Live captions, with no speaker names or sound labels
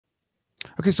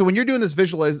Okay, so when you're doing this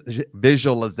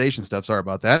visualization stuff, sorry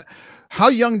about that. How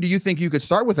young do you think you could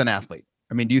start with an athlete?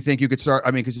 I mean, do you think you could start?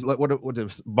 I mean, because what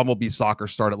does Bumblebee soccer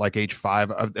start at like age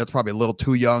 5? That's probably a little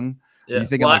too young. Are Yeah. you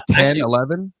thinking Well, like 10, actually,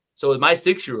 11? so with my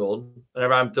 6-year-old,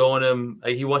 whenever I'm throwing him,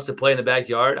 like he wants to play in the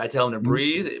backyard, I tell him to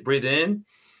Mhm. breathe in,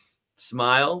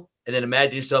 smile, and then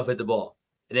imagine yourself hit the ball.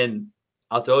 And then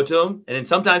I'll throw it to him. And then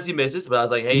sometimes he misses, but I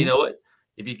was like, hey, you Mhm. know what?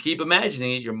 If you keep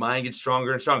imagining it, your mind gets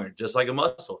stronger and stronger, just like a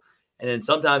muscle. And then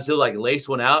sometimes he'll like lace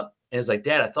one out and it's like,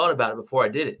 Dad, I thought about it before I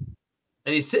did it.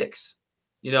 And he's 6,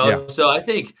 Yeah. So I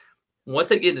think once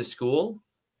they get into school,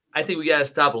 I think we got to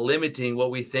stop limiting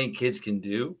what we think kids can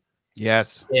do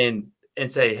Yes. and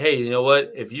say, hey, you know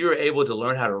what? If you're able to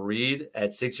learn how to read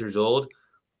at 6 years old,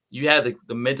 you have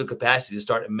the mental capacity to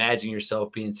start imagining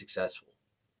yourself being successful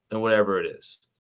in whatever it is.